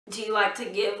Do you like to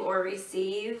give or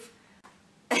receive?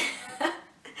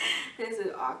 This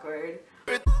is awkward.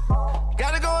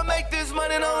 Gotta go and make this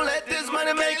money, don't let this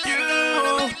money make you.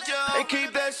 And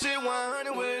keep that shit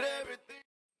 100 with everything.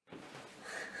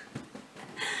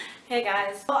 Hey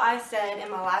guys, so I said in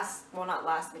my last, well not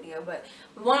last video, but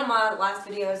one of my last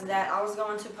videos that I was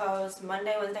going to post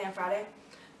Monday, Wednesday, and Friday.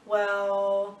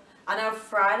 Well, I know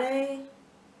Friday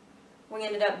we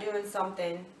ended up doing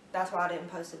something, that's why I didn't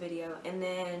post a video. And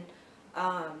then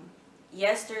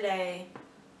yesterday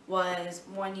was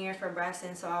 1 year for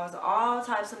Braxton, so I was all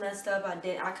types of messed up.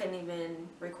 I couldn't even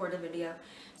record a video.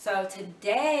 So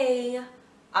today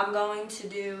I'm going to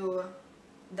do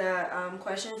the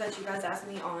questions that you guys asked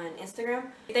me on Instagram.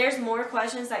 There's more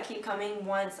questions that keep coming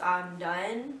once I'm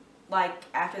done, like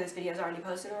after this video is already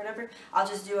posted or whatever. I'll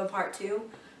just do a part 2.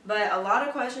 But a lot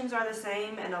of questions are the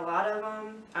same, and a lot of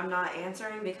them I'm not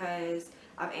answering because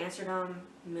I've answered them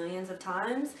millions of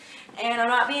times. And I'm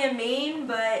not being mean,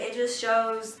 but it just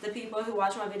shows the people who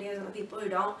watch my videos and the people who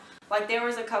don't. Like, there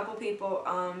was a couple people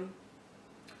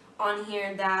on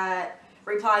here that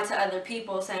replied to other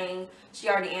people saying she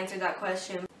already answered that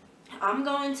question. I'm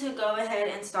going to go ahead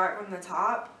and start from the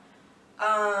top.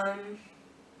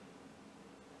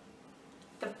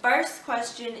 The first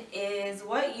question is,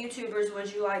 what YouTubers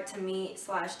would you like to meet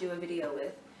 / do a video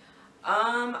with?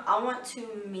 I want to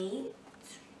meet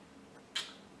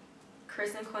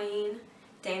Chris and Queen,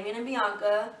 Damien and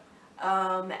Bianca,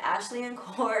 Ashley and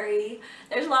Corey.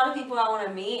 There's a lot of people I want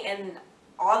to meet, and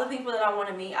all the people that I want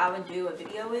to meet I would do a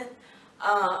video with.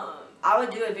 I would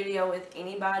do a video with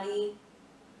anybody,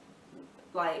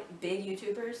 like big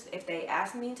YouTubers, if they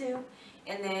ask me to.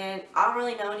 And then I don't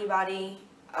really know anybody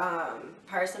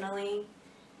personally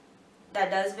that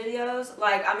does videos.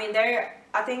 Like, I mean,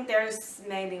 I think there's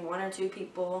maybe 1 or 2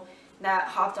 people that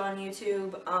hopped on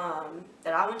YouTube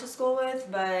that I went to school with,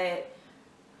 but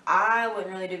I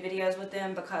wouldn't really do videos with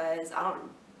them because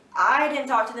I didn't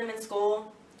talk to them in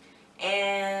school.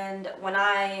 And when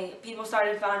people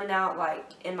started finding out,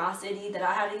 like, in my city that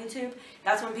I had a YouTube,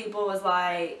 that's when people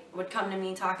would come to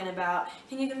me talking about,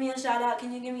 can you give me a shout out?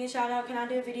 Can you give me a shout out? Can I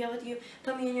do a video with you?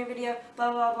 Put me in your video,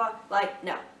 blah, blah, blah. Like,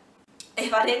 no.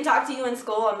 If I didn't talk to you in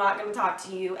school, I'm not going to talk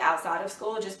to you outside of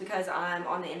school just because I'm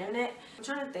on the internet. I'm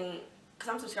trying to think,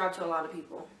 because I'm subscribed to a lot of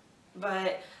people.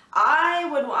 But I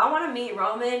want to meet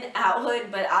Roman Atwood,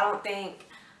 but I don't think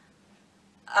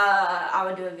I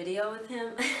would do a video with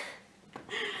him.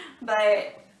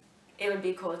 But it would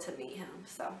be cool to meet him.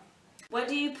 So, what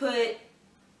do you put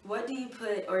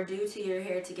or do to your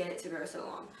hair to get it to grow so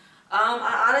long?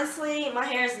 Honestly, my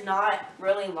hair is not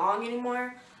really long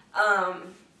anymore.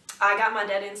 I got my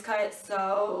dead ends cut,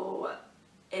 so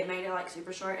it made it like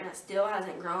super short, and it still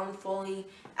hasn't grown fully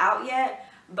out yet.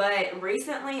 But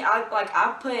recently, I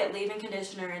put leave-in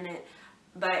conditioner in it.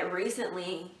 But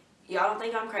recently, y'all don't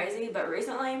think I'm crazy, but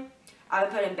recently I've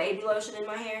been putting baby lotion in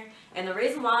my hair. And the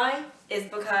reason why is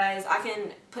because I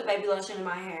can put baby lotion in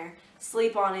my hair,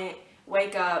 sleep on it,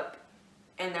 wake up,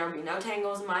 and there will be no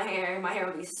tangles in my hair. My hair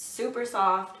will be super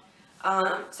soft.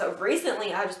 So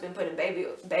recently I've just been putting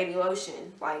baby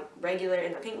lotion, like regular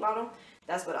in the pink bottle.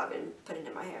 That's what I've been putting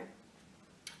in my hair.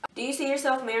 Do you see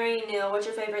yourself marrying Neil? What's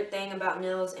your favorite thing about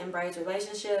Neil's and Bray's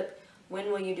relationship? When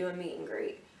will you do a meet and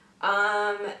greet?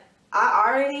 I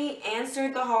already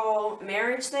answered the whole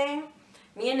marriage thing.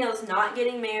 Me and Neil's not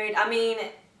getting married. I mean,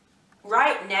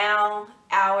 right now,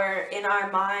 in our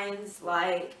minds,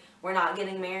 like, we're not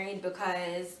getting married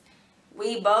because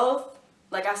we both,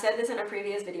 like I said this in a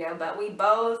previous video, but we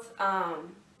both are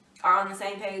on the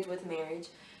same page with marriage.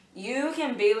 You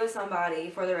can be with somebody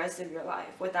for the rest of your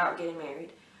life without getting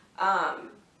married.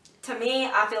 To me,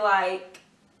 I feel like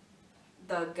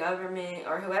the government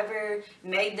or whoever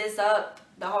made this up,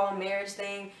 the whole marriage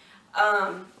thing,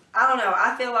 I don't know.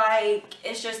 I feel like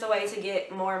it's just a way to get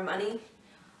more money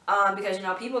because, you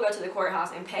know, people go to the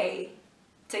courthouse and pay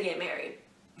to get married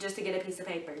just to get a piece of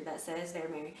paper that says they're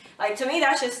married. Like, to me,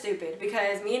 that's just stupid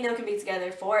because me and Neil can be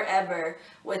together forever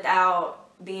without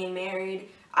being married.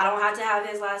 I don't have to have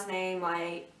his last name.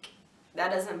 Like, that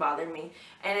doesn't bother me.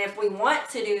 And if we want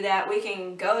to do that, we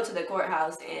can go to the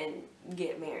courthouse and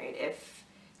get married if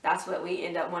that's what we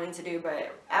end up wanting to do.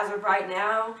 But as of right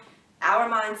now, our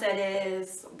mindset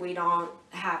is we don't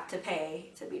have to pay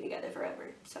to be together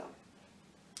forever. So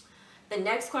the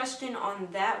next question on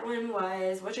that one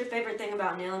was, what's your favorite thing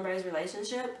about Neil and Bray's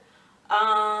relationship?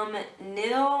 When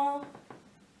Neil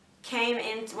came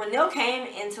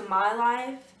into my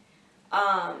life,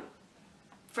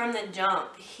 from the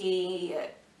jump, he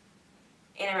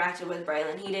interacted with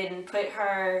Braylon. He didn't put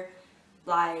her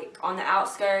like on the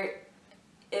outskirt.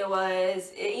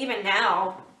 Even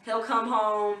now, he'll come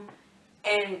home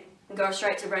and go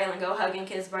straight to Braylon, go hug and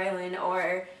kiss Braylon,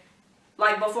 or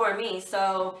like before me.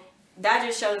 So that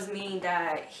just shows me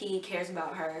that he cares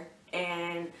about her,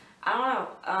 and I don't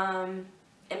know,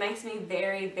 it makes me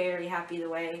very, very happy the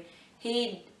way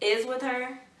he is with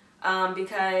her,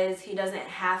 because he doesn't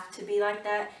have to be like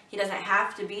that. He doesn't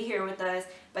have to be here with us,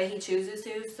 but he chooses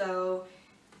to. So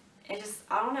it just,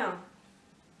 I don't know,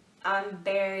 I'm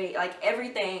very, like,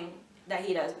 everything that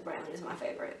he does with Braylon is my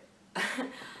favorite.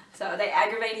 So they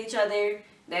aggravate each other,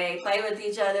 they play with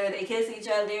each other, they kiss each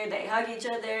other, they hug each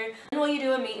other. When will you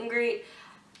do a meet and greet?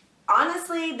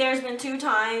 Honestly, there's been 2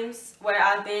 times where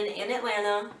I've been in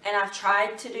Atlanta and I've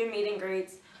tried to do meet and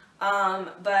greets,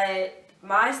 but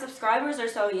my subscribers are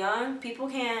so young, people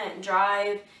can't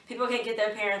drive, people can't get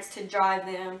their parents to drive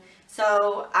them.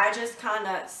 So I just kind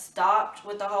of stopped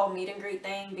with the whole meet and greet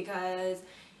thing because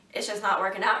it's just not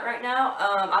working out right now.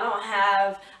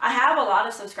 I have a lot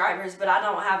of subscribers, but I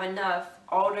don't have enough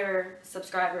older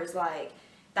subscribers like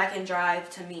that can drive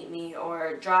to meet me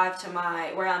or drive to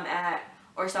where I'm at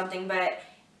or something. But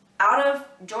out of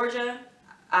Georgia,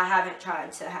 I haven't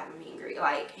tried to have a meet and greet.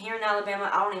 Like here in Alabama,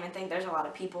 I don't even think there's a lot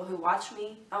of people who watch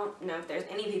me. I don't know if there's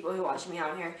any people who watch me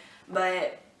out here,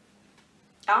 but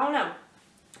I don't know.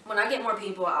 When I get more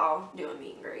people, I'll do a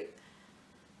meet and greet.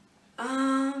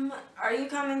 Are you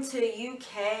coming to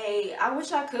UK? I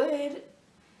wish I could.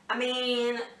 I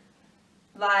mean,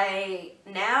 like,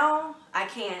 now I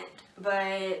can't,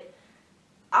 but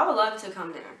I would love to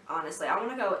come there, honestly. I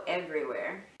want to go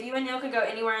everywhere. If you and Neil could go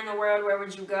anywhere in the world, where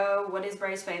would you go? What is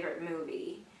Bray's favorite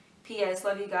movie? P.S.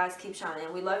 Love you guys. Keep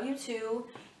shining. We love you too.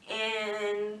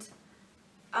 And,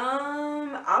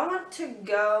 I want to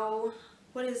go,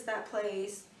 what is that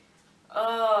place?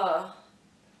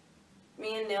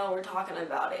 Me and Neil were talking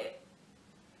about it.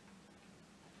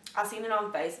 I seen it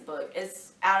on Facebook.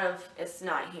 It's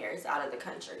not here. It's out of the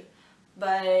country.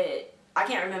 But I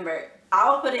can't remember.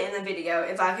 I'll put it in the video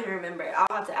if I can remember it. I'll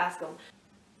have to ask him.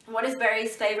 What is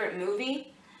Barry's favorite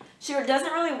movie? She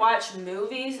doesn't really watch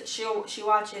movies. She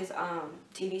watches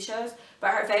TV shows.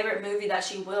 But her favorite movie that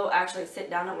she will actually sit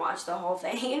down and watch the whole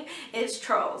thing is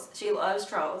Trolls. She loves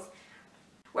Trolls.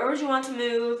 Where would you want to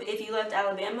move if you left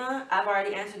Alabama? I've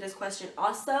already answered this question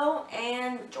also.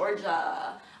 And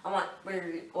Georgia.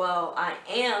 I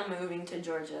am moving to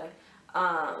Georgia.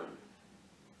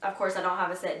 Of course, I don't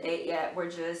have a set date yet. We're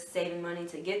just saving money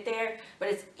to get there. But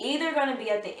it's either going to be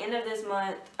at the end of this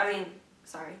month. The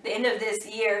end of this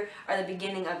year or the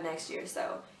beginning of next year.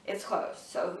 So it's close.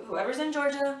 So whoever's in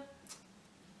Georgia,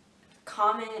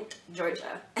 comment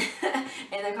Georgia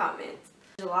in the comments.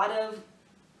 There's a lot of,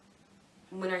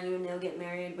 when are you and Neil get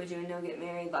married? Would you and Neil get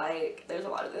married? Like, there's a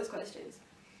lot of those questions.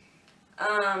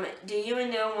 Do you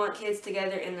and Neil want kids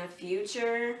together in the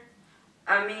future?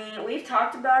 I mean, we've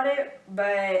talked about it,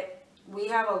 but we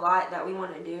have a lot that we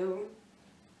want to do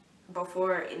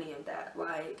before any of that.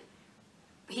 Like,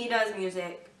 he does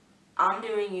music. I'm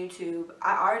doing YouTube.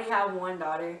 I already have 1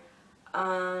 daughter.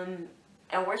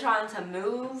 And we're trying to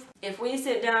move. If we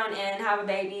sit down and have a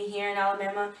baby here in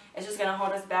Alabama, it's just going to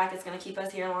hold us back. It's going to keep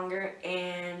us here longer.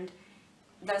 And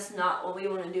that's not what we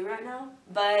want to do right now.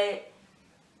 But,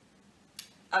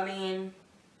 I mean,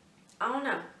 I don't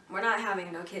know. We're not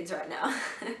having no kids right now.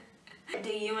 Do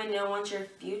you and Neil want your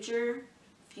futures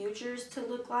to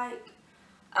look like?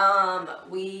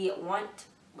 We want,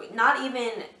 not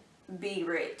even be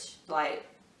rich, like,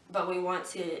 but we want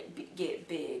to get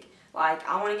big. Like,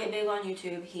 I want to get big on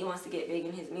YouTube. He wants to get big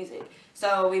in his music.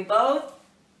 So we both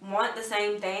want the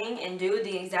same thing and do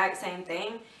the exact same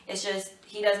thing. It's just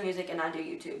he does music and I do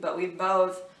YouTube. But we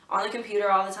both on the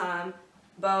computer all the time.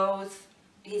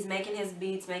 He's making his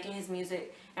beats, making his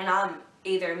music. And I'm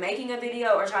either making a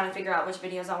video or trying to figure out which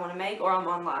videos I want to make, or I'm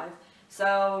on live.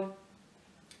 So,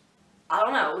 I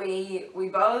don't know. We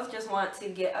both just want to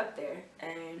get up there.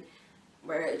 And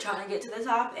we're trying to get to the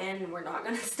top, and we're not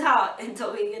going to stop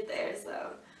until we get there.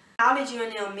 So, how did you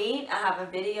and Neil meet? I have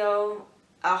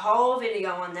a whole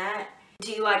video on that.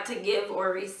 Do you like to give or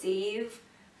receive?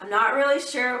 I'm not really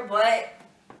sure what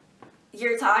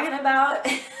you're talking about,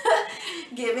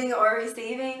 giving or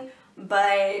receiving,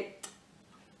 but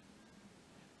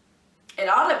it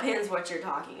all depends what you're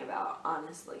talking about,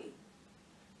 honestly.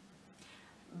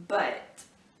 But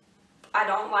I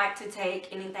don't like to take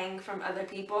anything from other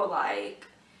people. Like,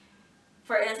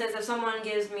 for instance, if someone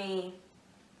gives me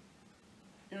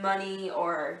money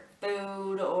or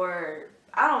food or,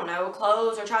 I don't know,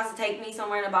 clothes, or tries to take me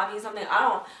somewhere to buy me something,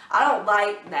 I don't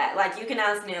like that. Like, you can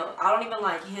ask Neil. I don't even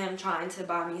like him trying to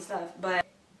buy me stuff. But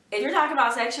if you're talking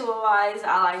about sexual wise,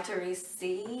 I like to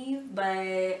receive.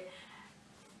 But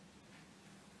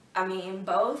I mean,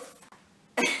 both.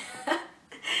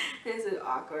 This is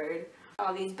awkward.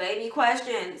 All these baby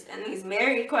questions and these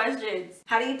married questions.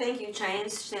 How do you think you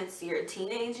changed since your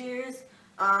teenage years?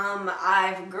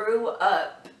 I've grew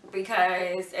up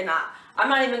because, and I'm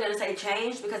not even going to say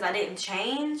changed because I didn't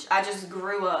change. I just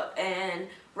grew up and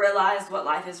realized what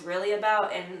life is really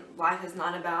about, and life is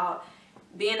not about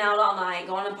being out all night,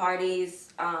 going to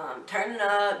parties, turning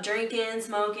up, drinking,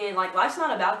 smoking. Like, life's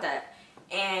not about that.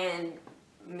 And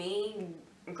me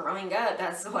growing up,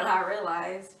 that's what I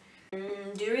realized.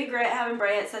 Do you regret having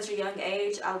Bray at such a young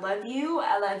age? I love you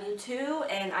too,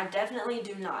 and I definitely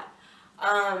do not.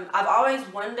 I've always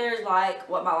wondered like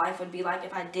what my life would be like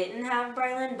if I didn't have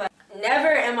Braylon, but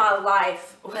never in my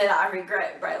life would I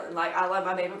regret Braylon. Like, I love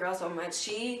my baby girl so much.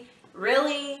 She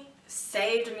really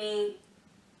saved me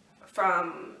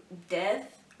from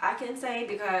death, I can say,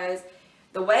 because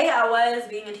the way I was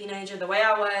being a teenager, the way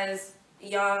I was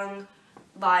young,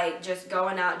 like just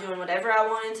going out doing whatever I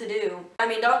wanted to do. I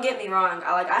mean, don't get me wrong,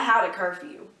 I had a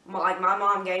curfew. Like, my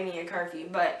mom gave me a curfew,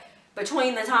 but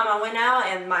between the time I went out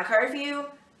and my curfew,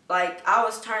 like, I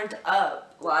was turned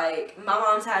up. Like, my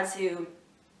mom's had to,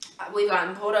 we've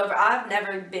gotten pulled over. I've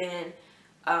never been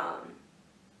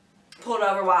pulled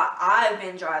over while I've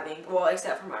been driving, well,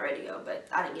 except for my radio, but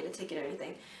I didn't get a ticket or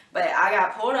anything. But I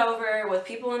got pulled over with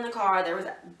people in the car. There was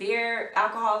beer,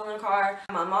 alcohol in the car.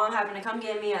 My mom happened to come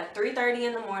get me at 3:30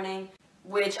 in the morning,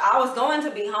 which I was going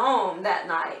to be home that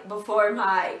night before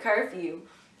my curfew.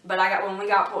 But when we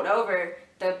got pulled over,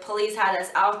 the police had us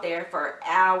out there for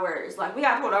hours. Like, we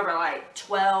got pulled over like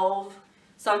 12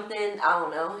 something, I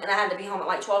don't know. And I had to be home at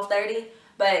like 12:30.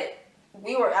 But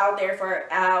we were out there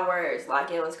for hours.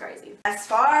 Like, it was crazy. As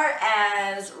far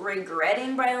as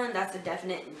regretting Braylon, that's a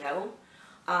definite no.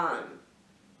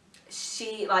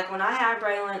 Like, when I had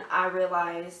Braylon, I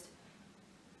realized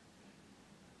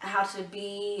how to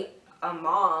be a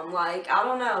mom. Like, I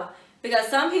don't know. Because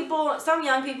some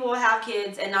young people will have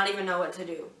kids and not even know what to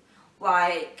do.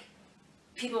 Like,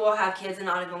 people will have kids and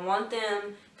not even want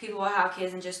them. People will have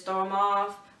kids and just throw them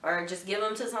off or just give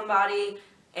them to somebody.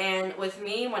 And with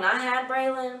me, when I had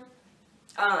Braylon,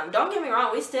 don't get me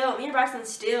wrong, me and Braxton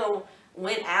still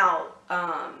went out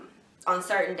on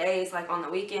certain days, like on the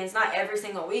weekends. Not every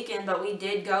single weekend, but we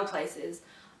did go places.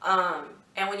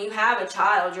 And when you have a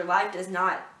child, your life does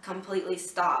not completely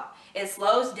stop. It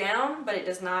slows down, but it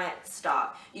does not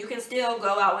stop. You can still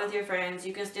go out with your friends.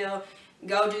 You can still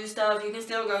go do stuff. You can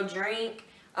still go drink,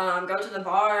 go to the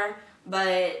bar.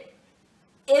 But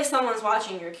if someone's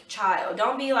watching your child,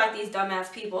 don't be like these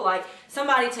dumbass people. Like,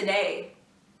 somebody today,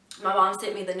 my mom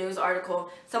sent me the news article.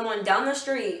 Someone down the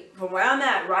street from where I'm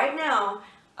at right now,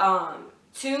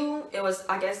 it was,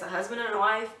 I guess, a husband and a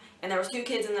wife, and there was 2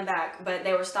 kids in the back, but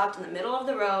they were stopped in the middle of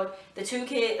the road. The two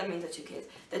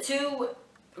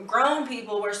grown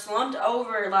people were slumped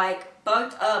over, like,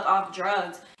 bucked up off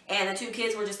drugs, and the 2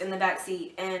 kids were just in the back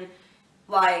seat. And,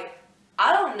 like,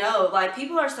 I don't know, like,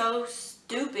 people are so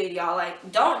stupid, y'all.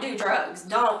 Like, don't do drugs.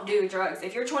 Don't do drugs.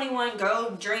 If you're 21,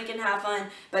 go drink and have fun,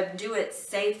 but do it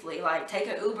safely. Like, take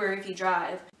an Uber if you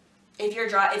drive. If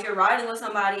you're riding with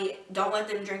somebody, don't let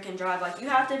them drink and drive. Like, you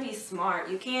have to be smart.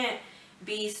 You can't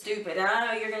be stupid. And I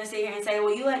know you're going to sit here and say,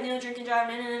 well, you let Neil drink and drive.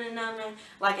 No.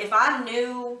 Like, if I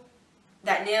knew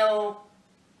that Neil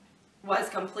was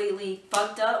completely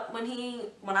fucked up when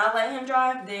I let him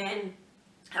drive, then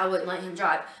I wouldn't let him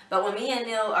drive. But when me and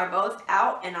Neil are both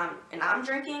out and I'm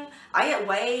drinking, I get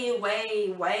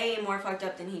way more fucked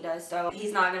up than he does. So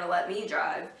he's not going to let me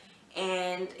drive.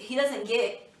 And he doesn't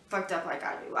get fucked up like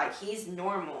I do. Like, he's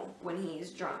normal when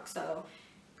he's drunk. So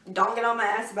don't get on my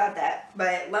ass about that.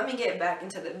 But let me get back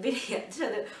into the video,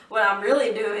 what I'm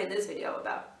really doing this video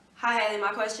about. Hi Haley,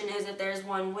 my question is, if there's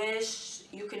one wish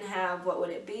you can have, what would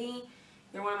it be?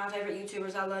 You're one of my favorite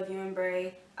YouTubers. I love you and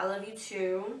Bray. I love you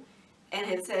too. And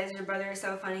it says, your brother is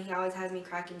so funny. He always has me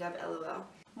cracking up, LOL.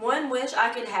 One wish I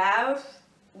could have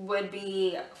would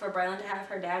be for Braylon to have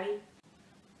her daddy.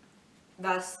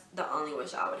 That's the only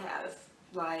wish I would have.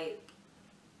 Like,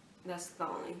 that's the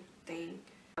only thing.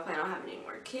 I plan on having any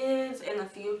more kids in the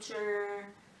future.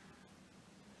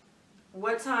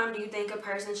 What time do you think a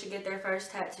person should get their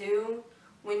first tattoo?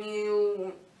 When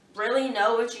you really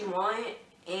know what you want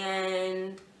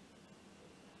and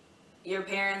your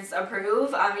parents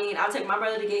approve. I mean, I took my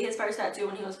brother to get his first tattoo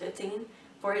when he was 15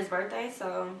 for his birthday,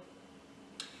 so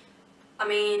I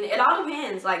mean, it all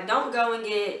depends. Like, don't go and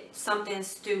get something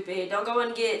stupid. Don't go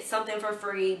and get something for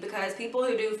free, because people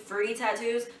who do free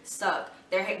tattoos suck.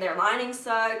 Their lining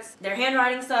sucks. Their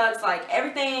handwriting sucks. Like,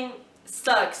 everything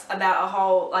sucks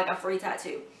about a free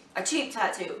tattoo. A cheap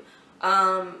tattoo.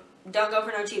 don't go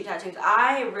for no cheap tattoos.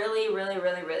 I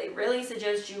really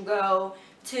suggest you go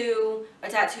to a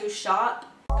tattoo shop.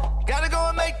 Gotta go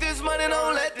and make this money,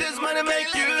 don't let this money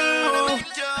make you.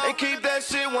 And keep that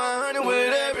shit 100 with